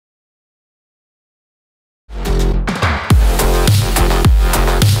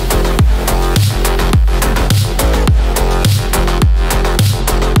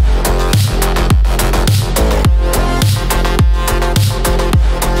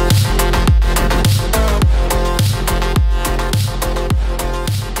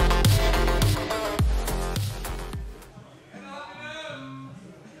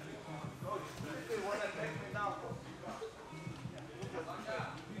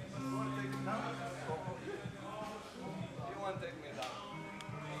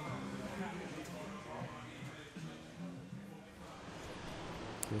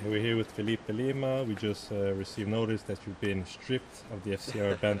Yeah, we're here with Felipe Lima. We just received notice that you've been stripped of the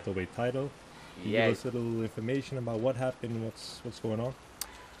FCR bantamweight title. Can you Yeah. give us a little information about what happened, what's going on?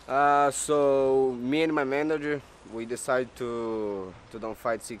 So me and my manager, we decided to don't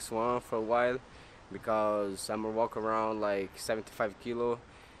fight 6-1 for a while because I'm gonna walk around like 75 kilo,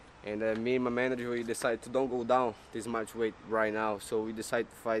 and me and my manager we decided to don't go down this much weight right now. So we decided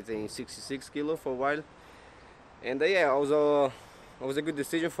to fight in 66 kilo for a while, and yeah, it was a good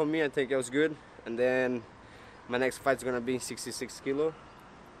decision for me. I think it was good, and then my next fight's gonna be in 66 kilo.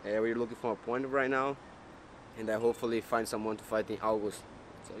 We're looking for a point right now, and I hopefully find someone to fight in August.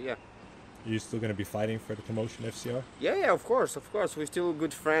 So yeah. Are you still going to be fighting for the promotion FCR? Yeah, of course. We're still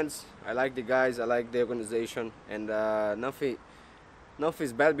good friends. I like the guys, I like the organization, and nothing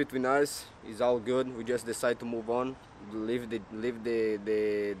is bad between us. It's all good. We just decide to move on, leave the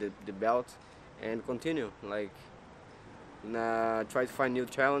belt, and continue. Like, try to find new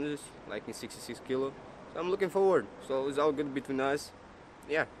challenges, like in 66 kilo. So I'm looking forward. So it's all good between us.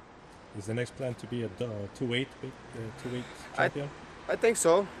 Yeah. Is the next plan to be a two-weight champion? I think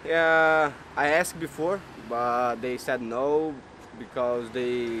so. Yeah, I asked before, but they said no because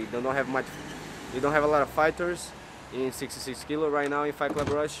they don't have much. They don't have a lot of fighters in 66 kilo right now in Fight Club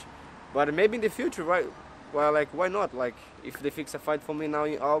Rush. But maybe in the future, right? Well, like why not? Like if they fix a fight for me now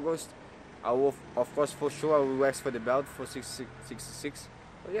in August, I will, of course, for sure, I will ask for the belt for 66.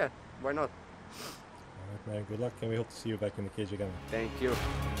 But yeah, why not? All right, man. Good luck, and we hope to see you back in the cage again. Thank you.